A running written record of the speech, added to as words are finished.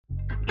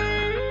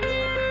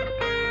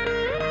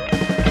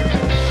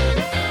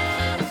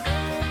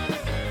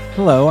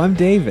Hello, I'm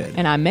David.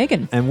 And I'm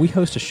Megan. And we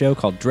host a show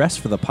called Dress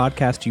for the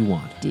Podcast You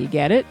Want. Do you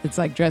get it? It's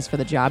like Dress for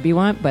the Job You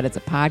Want, but it's a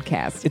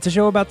podcast. It's a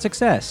show about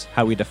success,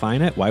 how we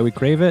define it, why we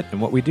crave it,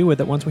 and what we do with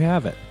it once we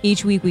have it.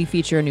 Each week we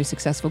feature a new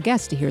successful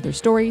guest to hear their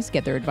stories,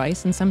 get their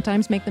advice, and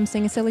sometimes make them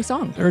sing a silly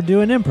song. Or do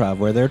an improv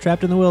where they're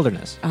trapped in the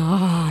wilderness.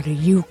 Ah, the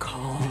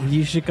Yukon.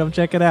 You should come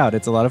check it out.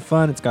 It's a lot of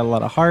fun, it's got a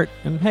lot of heart,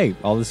 and hey,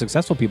 all the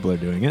successful people are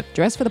doing it.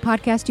 Dress for the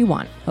Podcast You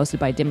Want, hosted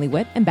by Dimly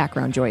Wit and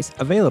Background Joyce.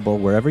 Available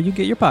wherever you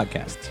get your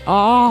podcasts.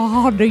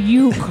 Ah, the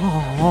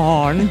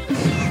Yukon.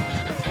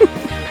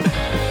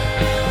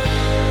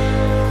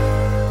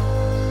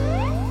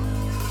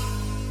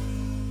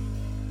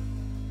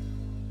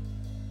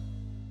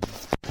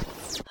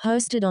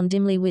 Hosted on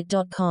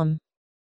dimlywit.com.